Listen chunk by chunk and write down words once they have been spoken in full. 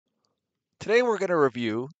Today we're going to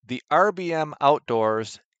review the RBM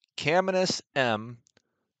Outdoors Caminus M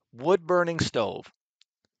wood burning stove.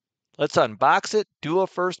 Let's unbox it, do a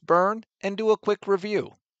first burn, and do a quick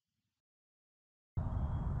review.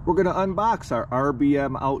 We're going to unbox our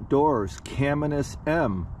RBM Outdoors Caminus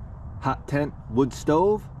M hot tent wood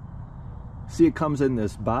stove. See, it comes in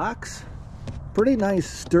this box. Pretty nice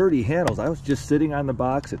sturdy handles. I was just sitting on the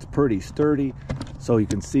box. It's pretty sturdy. So you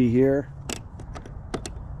can see here,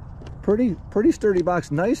 pretty sturdy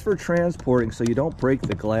box. Nice for transporting so you don't break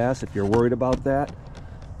the glass if you're worried about that.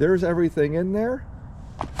 There's everything in there.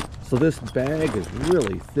 So this bag is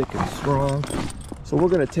really thick and strong. So we're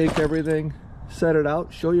going to take everything, set it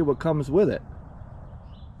out, show you what comes with it.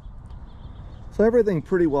 So everything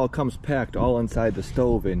pretty well comes packed all inside the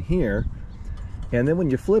stove in here. And then when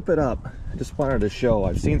you flip it up, I just wanted to show,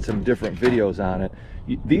 I've seen some different videos on it.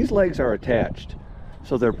 These legs are attached,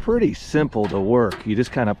 so they're pretty simple to work. You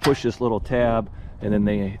just kind of push this little tab and then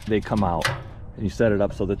they come out and you set it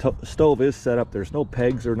up. So the stove is set up. There's no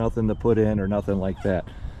pegs or nothing to put in or nothing like that.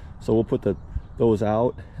 So we'll put those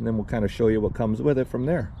out and then we'll kind of show you what comes with it from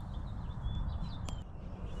there.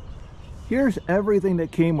 Here's everything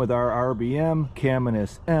that came with our RBM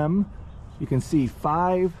Caminus M. You can see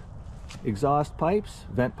 5 exhaust pipes,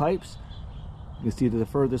 vent pipes. You can see that the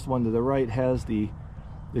furthest one to the right has the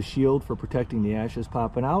shield for protecting the ashes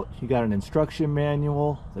popping out. You got an instruction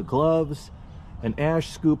manual, the gloves, an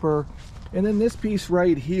ash scooper, and then this piece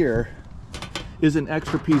right here is an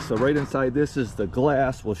extra piece. So right inside this is the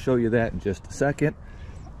glass. We'll show you that in just a second.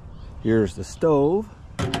 Here's the stove.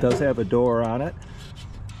 It does have a door on it.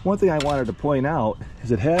 One thing I wanted to point out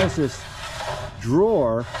is it has this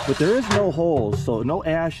drawer, but there is no holes, so no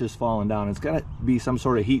ash is falling down. It's got to be some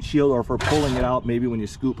sort of heat shield, or for pulling it out, maybe when you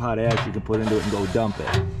scoop hot ash you can put into it and go dump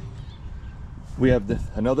it. We have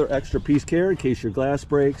another extra piece here in case your glass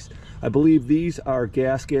breaks. I believe these are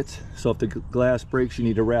gaskets, so if the glass breaks you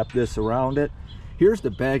need to wrap this around it. Here's the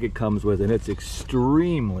bag it comes with, and it's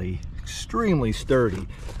extremely sturdy.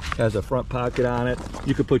 It has a front pocket on it.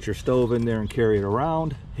 You could put your stove in there and carry it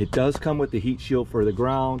around. It does come with the heat shield for the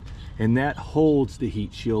ground, and that holds the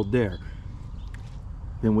heat shield there.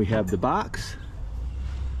 Then we have the box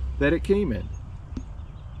that it came in.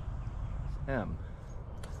 I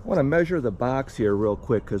want to measure the box here real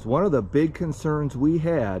quick, because one of the big concerns we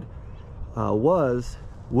had was,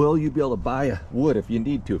 will you be able to buy wood if you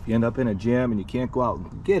need to? If you end up in a jam and you can't go out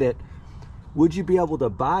and get it, would you be able to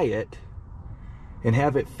buy it and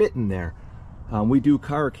have it fit in there? We do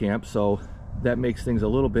car camp, so that makes things a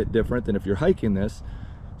little bit different than if you're hiking this.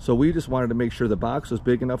 So we just wanted to make sure the box was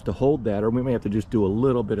big enough to hold that, or we may have to just do a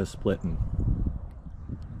little bit of splitting.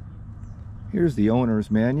 Here's the owner's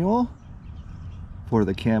manual for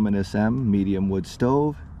the Caminus M medium wood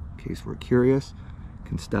stove. In case we're curious, you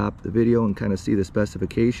can stop the video and kind of see the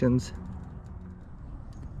specifications.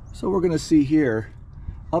 So we're going to see here,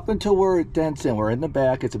 up until where it dents in, we're in the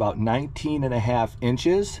back, it's about 19.5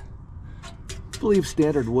 inches. I believe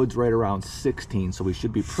standard wood's right around 16, so we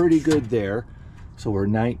should be pretty good there. So we're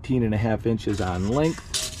 19.5 inches on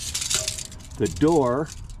length. The door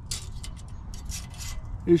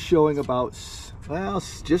is showing about, well,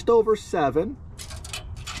 just over 7.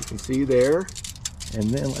 You can see there. And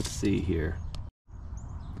then let's see here.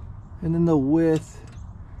 And then the width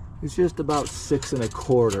is just about 6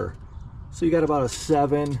 1/4. So you got about a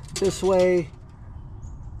 7 this way,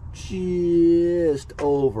 just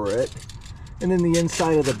over it. And then the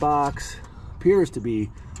inside of the box appears to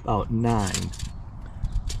be about 9.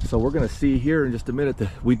 So we're going to see here in just a minute that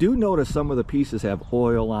we do notice some of the pieces have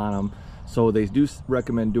oil on them, so they do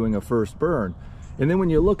recommend doing a first burn. And then when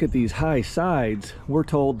you look at these high sides, we're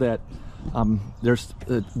told that there's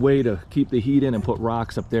a way to keep the heat in and put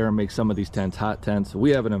rocks up there and make some of these tents hot tents. We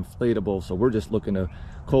have an inflatable, so we're just looking to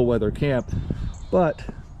cold weather camp. But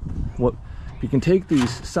what you can take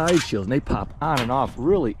these side shields and they pop on and off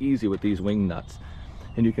really easy with these wing nuts,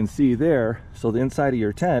 and you can see there, so the inside of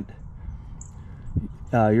your tent,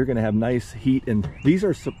 you're going to have nice heat, and these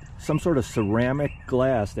are some sort of ceramic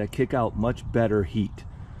glass that kick out much better heat.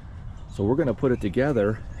 So we're going to put it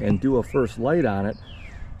together and do a first light on it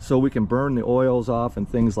so we can burn the oils off and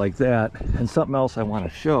things like that. And something else I want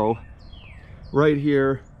to show, right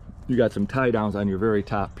here you got some tie downs on your very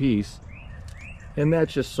top piece, and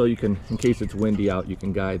that's just so you can, in case it's windy out, you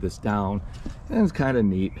can guide this down, and it's kind of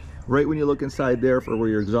neat. Right when you look inside there for where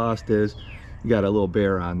your exhaust is, you got a little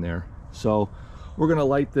bear on there. So we're going to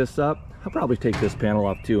light this up. I'll probably take this panel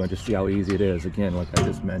off too and just see how easy it is. Again, like I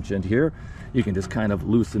just mentioned here, you can just kind of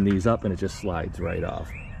loosen these up and it just slides right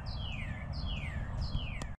off.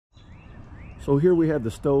 So here we have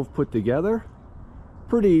the stove put together.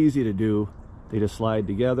 Pretty easy to do. They just slide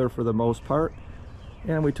together for the most part.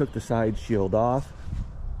 And we took the side shield off.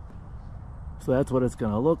 So that's what it's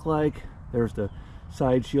going to look like. There's the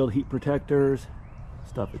side shield heat protectors,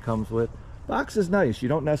 stuff it comes with. Box is nice. You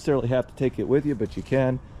don't necessarily have to take it with you, but you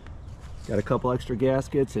can. Got a couple extra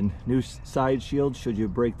gaskets and new side shields should you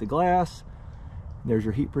break the glass. There's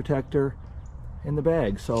your heat protector in the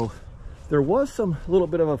bag. So there was some little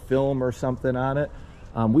bit of a film or something on it.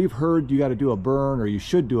 We've heard you got to do a burn, or you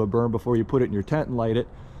should do a burn before you put it in your tent and light it.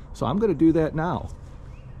 So I'm going to do that now.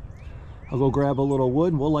 I'll go grab a little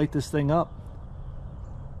wood and we'll light this thing up.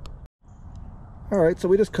 All right, so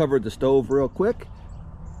we just covered the stove real quick.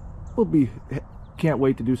 Can't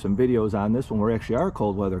wait to do some videos on this when we actually are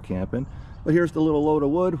cold weather camping. But here's the little load of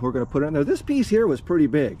wood we're going to put in there. This piece here was pretty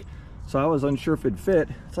big, so I was unsure if it'd fit.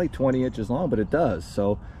 It's like 20 inches long, but it does,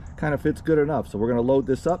 so kind of fits good enough. So we're going to load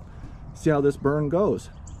this up, see how this burn goes.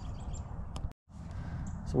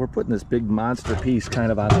 So we're putting this big monster piece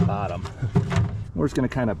kind of on the bottom. We're just going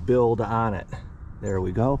to kind of build on it. There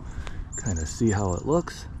we go. Kind of see how it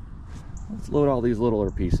looks. Let's load all these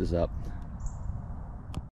littler pieces up.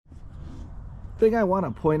 Thing I want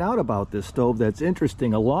to point out about this stove that's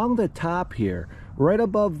interesting, along the top here, right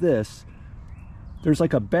above this, there's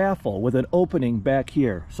like a baffle with an opening back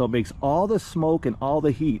here. So it makes all the smoke and all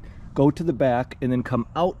the heat go to the back and then come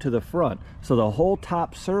out to the front. So the whole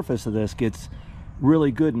top surface of this gets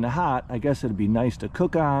really good and hot. I guess it'd be nice to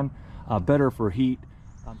cook on, better for heat.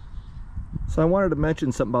 So I wanted to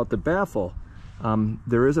mention something about the baffle.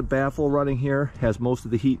 There is a baffle running here, has most of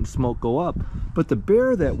the heat and smoke go up, but the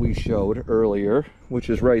bear that we showed earlier, which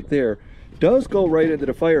is right there, does go right into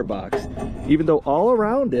the firebox, even though all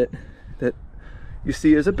around it that you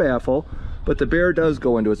see is a baffle, but the bear does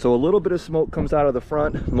go into it. So a little bit of smoke comes out of the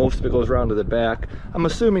front, most of it goes around to the back. I'm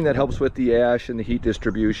assuming that helps with the ash and the heat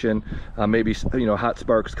distribution, maybe, you know, hot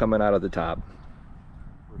sparks coming out of the top.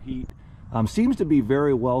 For heat. Seems to be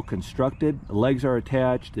very well constructed. The legs are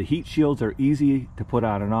attached. The heat shields are easy to put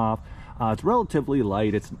on and off. It's relatively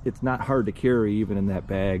light. It's not hard to carry even in that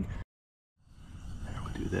bag.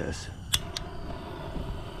 We'll do this.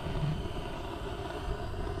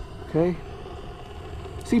 Okay.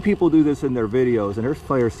 See people do this in their videos, and their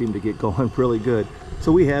fires seem to get going really good.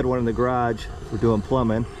 So we had one in the garage. We're doing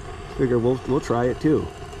plumbing. Figure we'll try it too.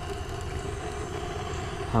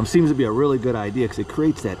 Seems to be a really good idea because it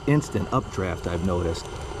creates that instant updraft, I've noticed.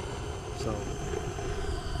 So,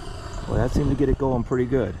 well, that seemed to get it going pretty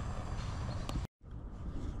good.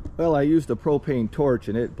 Well, I used a propane torch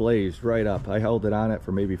and it blazed right up. I held it on it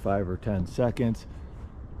for maybe 5 or 10 seconds.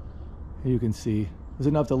 You can see it was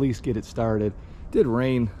enough to at least get it started. It did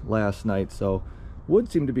rain last night, so wood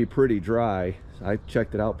seemed to be pretty dry. I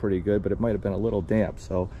checked it out pretty good, but it might have been a little damp.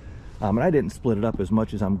 So, and I didn't split it up as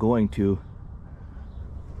much as I'm going to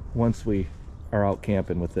once we are out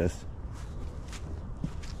camping with this.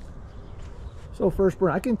 So first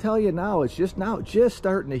burn, I can tell you now, it's just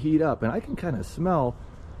starting to heat up, and I can kind of smell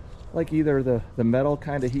like either the metal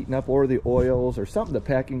kind of heating up or the oils or something, the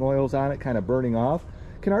packing oils on it kind of burning off.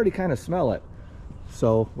 Can already kind of smell it.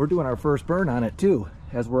 So we're doing our first burn on it too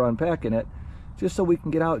as we're unpacking it, just so we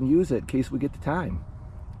can get out and use it in case we get the time.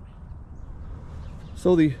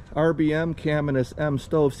 So the RBM Caminus M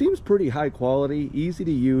stove seems pretty high quality, easy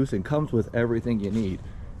to use, and comes with everything you need.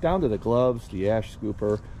 Down to the gloves, the ash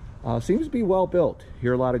scooper. Seems to be well built.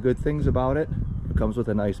 Hear a lot of good things about it. It comes with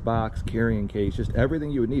a nice box, carrying case, just everything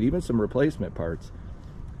you would need, even some replacement parts.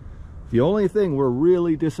 The only thing we're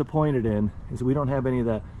really disappointed in is we don't have any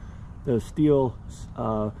of the steel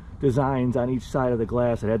designs on each side of the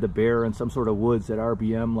glass. It had the bear and some sort of woods that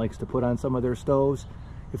RBM likes to put on some of their stoves.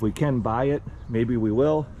 If we can buy it, maybe we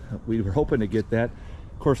will. We were hoping to get that.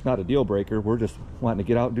 Of course, not a deal breaker. We're just wanting to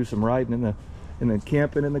get out and do some riding and then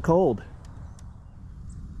camping in the cold.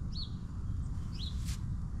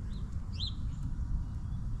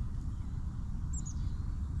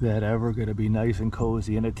 Is that ever going to be nice and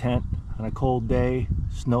cozy in a tent on a cold day,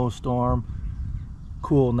 snowstorm,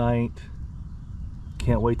 cool night?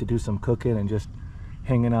 Can't wait to do some cooking and just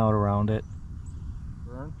hanging out around it.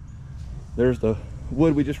 There's the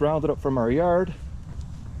wood we just rounded up from our yard,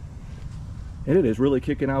 and it is really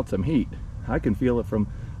kicking out some heat. I can feel it from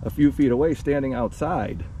a few feet away standing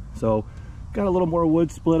outside. So got a little more wood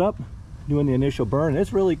split up, doing the initial burn, and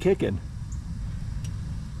it's really kicking.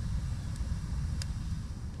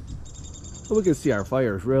 So we can see our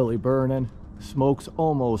fire's really burning. Smoke's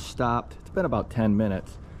almost stopped. It's been about 10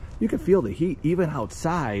 minutes. You can feel the heat even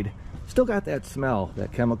outside. Still got that smell,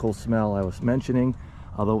 that chemical smell I was mentioning.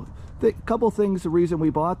 Although a couple things, the reason we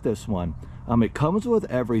bought this one. It comes with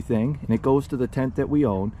everything, and it goes to the tent that we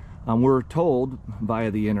own. We're told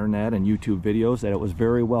via the internet and YouTube videos that it was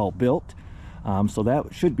very well built. So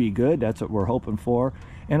that should be good. That's what we're hoping for.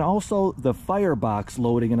 And also the firebox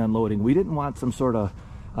loading and unloading. We didn't want some sort of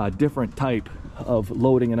different type of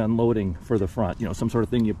loading and unloading for the front. You know, some sort of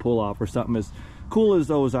thing you pull off or something. As cool as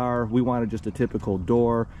those are, we wanted just a typical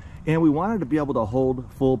door. And we wanted to be able to hold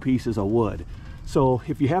full pieces of wood. So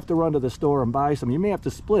if you have to run to the store and buy some, you may have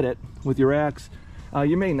to split it with your axe.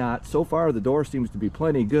 You may not. So far the door seems to be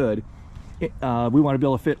plenty good. We want to be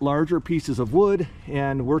able to fit larger pieces of wood,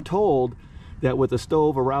 and we're told that with a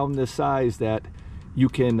stove around this size that you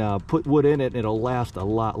can put wood in it and it'll last a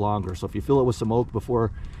lot longer. So if you fill it with some oak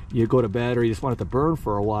before you go to bed, or you just want it to burn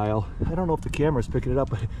for a while, I don't know if the camera's picking it up,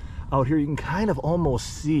 but out here you can kind of almost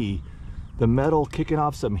see the metal kicking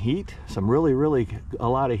off some heat, some really a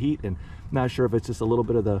lot of heat. And not sure if it's just a little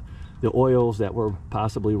bit of the oils that were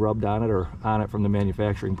possibly rubbed on it or on it from the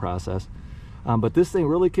manufacturing process. But this thing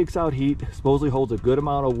really kicks out heat, supposedly holds a good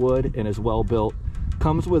amount of wood, and is well built.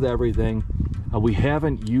 Comes with everything. We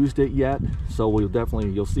haven't used it yet, so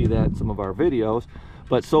you'll see that in some of our videos.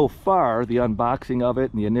 But so far, the unboxing of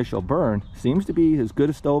it and the initial burn seems to be as good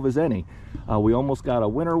a stove as any. We almost got a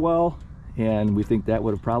winter well, and we think that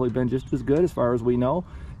would have probably been just as good as far as we know.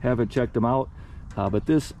 Haven't checked them out. But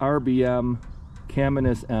this RBM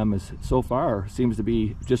Caminus M is so far seems to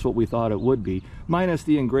be just what we thought it would be, minus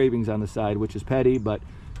the engravings on the side, which is petty, but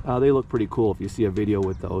they look pretty cool if you see a video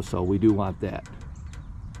with those, so we do want that.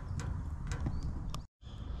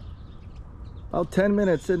 About 10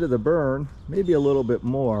 minutes into the burn, maybe a little bit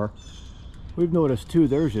more, we've noticed too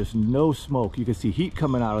there's just no smoke. You can see heat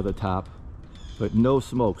coming out of the top, but no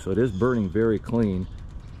smoke, so it is burning very clean.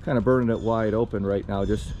 Kind of burning it wide open right now,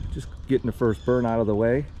 just getting the first burn out of the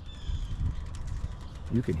way.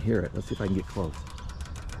 You can hear it. Let's see if I can get close.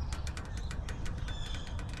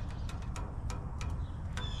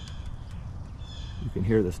 You can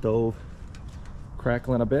hear the stove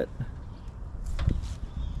crackling a bit.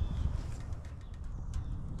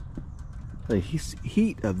 The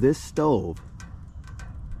heat of this stove.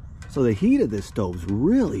 So the heat of this stove's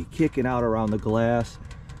really kicking out around the glass,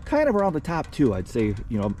 kind of around the top too. I'd say,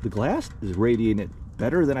 you know, the glass is radiating it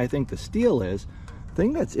better than I think the steel is. The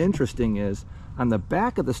thing that's interesting is on the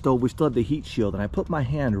back of the stove we still have the heat shield, and I put my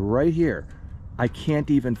hand right here. I can't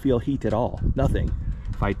even feel heat at all. Nothing.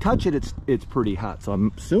 If I touch it, it's pretty hot. So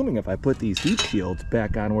I'm assuming if I put these heat shields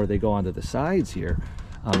back on where they go onto the sides here,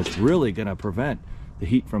 it's really going to prevent the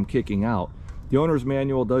heat from kicking out. The owner's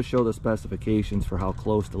manual does show the specifications for how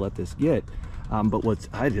close to let this get. But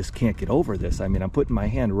I just can't get over this. I mean, I'm putting my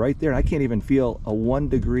hand right there. I can't even feel a 1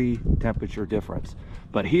 degree temperature difference.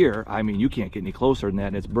 But here, I mean, you can't get any closer than that,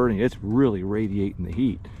 and it's burning. It's really radiating the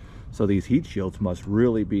heat. So these heat shields must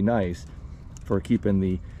really be nice for keeping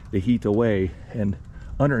the heat away. And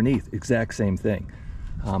underneath, exact same thing.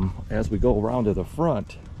 As we go around to the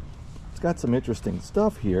front, it's got some interesting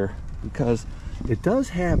stuff here because it does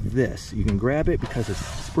have this. You can grab it because it's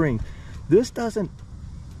spring. This doesn't.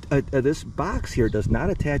 This box here does not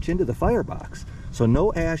attach into the firebox, so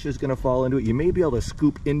no ash is going to fall into it. You may be able to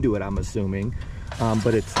scoop into it, I'm assuming,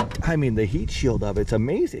 but it's, I mean, the heat shield of it's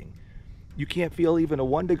amazing. You can't feel even a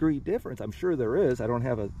 1 degree difference. I'm sure there is. I don't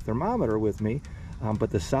have a thermometer with me, but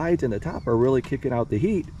the sides and the top are really kicking out the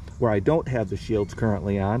heat where I don't have the shields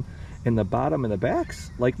currently on, and the bottom and the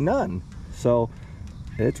backs like none. So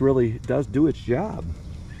it really does do its job.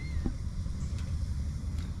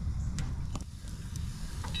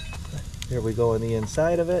 Here we go on the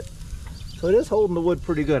inside of it. So it is holding the wood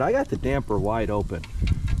pretty good. I got the damper wide open.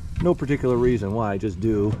 No particular reason why, I just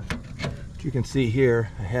do. But you can see here,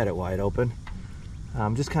 I had it wide open.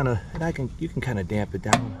 Just kind of, and you can kind of damp it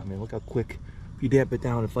down. I mean, look how quick. If you damp it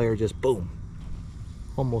down, the fire just boom,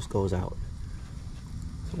 almost goes out.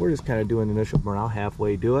 So we're just kind of doing the initial burn. I'll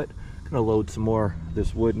halfway do it. Gonna load some more of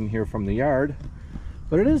this wood in here from the yard.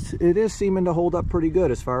 But it is seeming to hold up pretty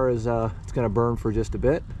good as far as it's gonna burn for just a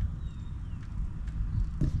bit.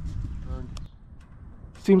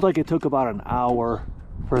 Seems like it took about an hour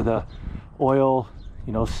for the oil,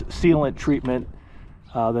 you know, sealant treatment,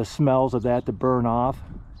 the smells of that to burn off.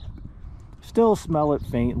 Still smell it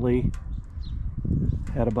faintly.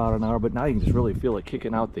 Had about an hour, but now you can just really feel it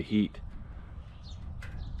kicking out the heat.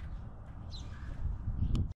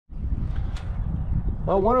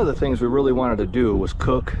 Well, one of the things we really wanted to do was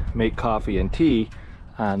cook, make coffee and tea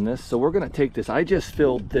on this. So we're gonna take this, I just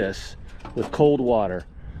filled this with cold water.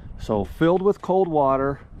 So filled with cold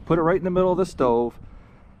water, put it right in the middle of the stove,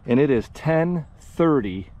 and it is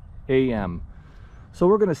 10:30 a.m. So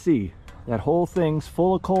we're gonna see that whole thing's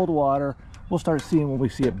full of cold water. We'll start seeing when we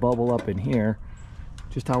see it bubble up in here.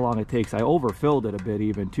 just how long it takes. I overfilled it a bit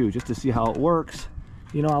even too, just to see how it works.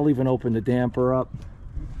 You know, I'll even open the damper up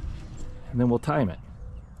and then we'll time it.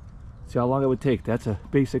 See how long it would take. That's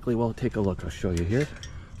basically, well, take a look. I'll show you here.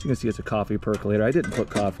 So you can see it's a coffee percolator. I didn't put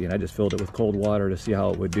coffee in, I just filled it with cold water to see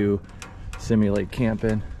how it would do. Simulate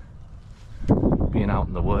camping, being out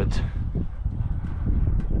in the woods.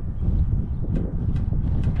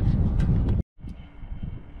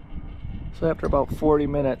 So after about 40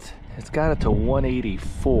 minutes, it's got it to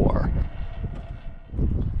 184.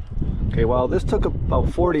 Okay, well, this took about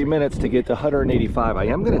 40 minutes to get to 185. I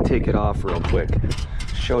am going to take it off real quick,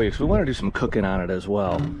 show you, because we want to do some cooking on it as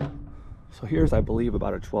well. So here's, I believe,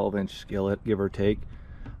 about a 12-inch skillet, give or take.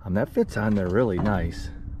 That fits on there really nice.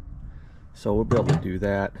 So we'll be able to do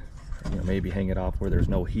that. You know, maybe hang it off where there's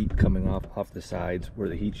no heat coming off the sides where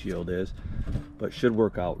the heat shield is, but should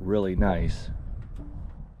work out really nice.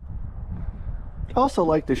 I'd also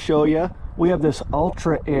like to show you, we have this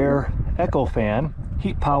Ultra Air Echo fan,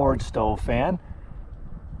 heat powered stove fan.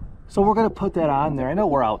 So we're going to put that on there. I know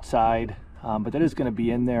we're outside, but that is going to be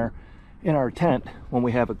in there in our tent when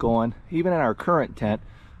we have it going. Even in our current tent,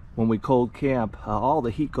 when we cold camp, all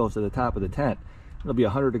the heat goes to the top of the tent. It'll be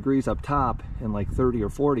 100 degrees up top and like 30 or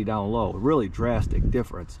 40 down low. Really drastic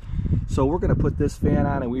difference. So we're going to put this fan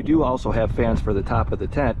on, and we do also have fans for the top of the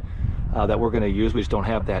tent that we're going to use. We just don't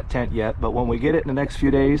have that tent yet, but when we get it in the next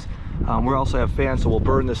few days, we also have fans, so we'll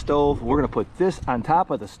burn the stove. We're going to put this on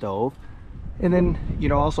top of the stove, and then, you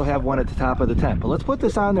know, also have one at the top of the tent. But let's put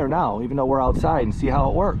this on there now, even though we're outside, and see how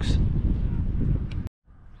it works.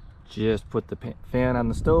 Just put the fan on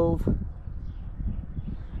the stove.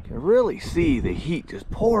 You can really see the heat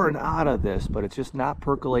just pouring out of this, but it's just not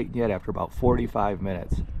percolating yet after about 45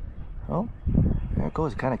 minutes. Oh, there it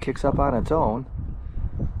goes. It kind of kicks up on its own.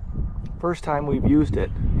 First time we've used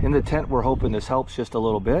it. In the tent, we're hoping this helps just a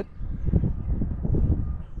little bit.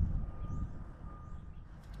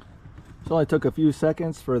 So it took a few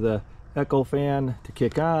seconds for the Echo fan to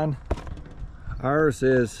kick on. Ours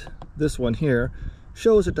is, this one here,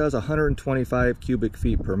 shows it does 125 cubic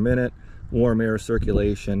feet per minute. Warm air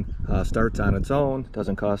circulation, starts on its own,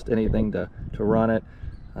 doesn't cost anything to run it.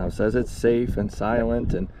 Says it's safe and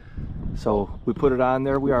silent, and so we put it on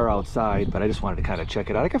there. We are outside, but I just wanted to kind of check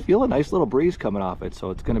it out. I can feel a nice little breeze coming off it,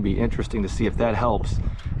 so it's going to be interesting to see if that helps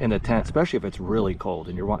in the tent, especially if it's really cold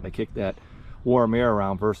and you're wanting to kick that warm air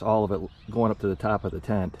around versus all of it going up to the top of the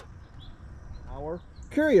tent.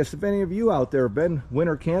 Curious if any of you out there have been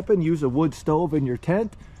winter camping, use a wood stove in your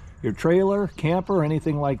tent, your trailer, camper,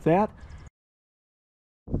 anything like that.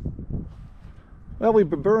 Well, we've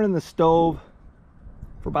been burning the stove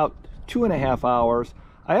for about 2.5 hours.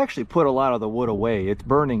 I actually put a lot of the wood away. It's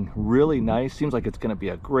burning really nice. Seems like it's going to be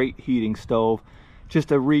a great heating stove.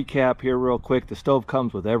 Just a recap here real quick. The stove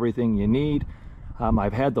comes with everything you need.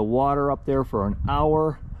 I've had the water up there for an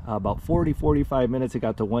hour. About 40-45 minutes it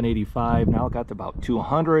got to 185. Now it got to about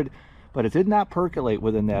 200, but it did not percolate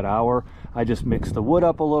within that hour. I just mixed the wood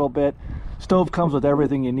up a little bit. Stove comes with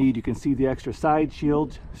everything you need. You can see the extra side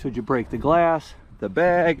shields should you break the glass, the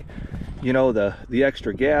bag, you know, the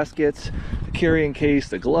extra gaskets, the carrying case,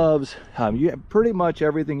 the gloves. You have pretty much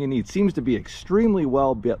everything you need. Seems to be extremely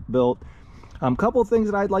well built. Couple things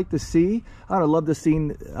that I'd like to see. I'd love to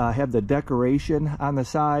see have the decoration on the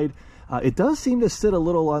side. It does seem to sit a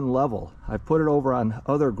little unlevel. I've put it over on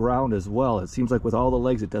other ground as well. It seems like with all the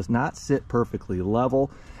legs, it does not sit perfectly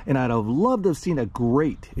level. And I'd have loved to have seen a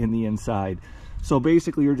grate in the inside. So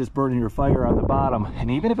basically, you're just burning your fire on the bottom.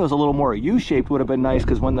 And even if it was a little more U-shaped, would have been nice,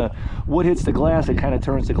 because when the wood hits the glass, it kind of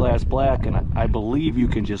turns the glass black, and I believe you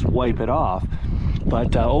can just wipe it off.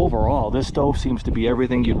 But overall, this stove seems to be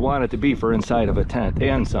everything you'd want it to be for inside of a tent,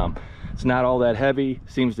 and some. It's not all that heavy,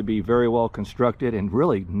 seems to be very well constructed, and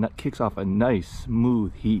really kicks off a nice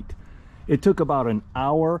smooth heat. It took about an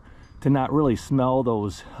hour to not really smell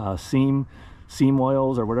those seam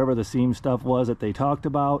oils or whatever the seam stuff was that they talked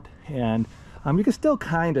about. And you can still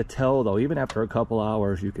kind of tell, though, even after a couple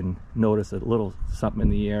hours, you can notice a little something in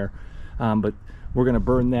the air. But we're going to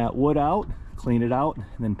burn that wood out, clean it out, and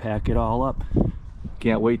then pack it all up.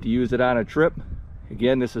 Can't wait to use it on a trip.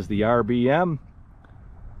 Again, this is the RBM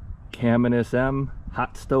Caminus M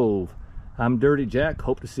hot stove. I'm Dirty Jack.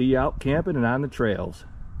 Hope to see you out camping and on the trails.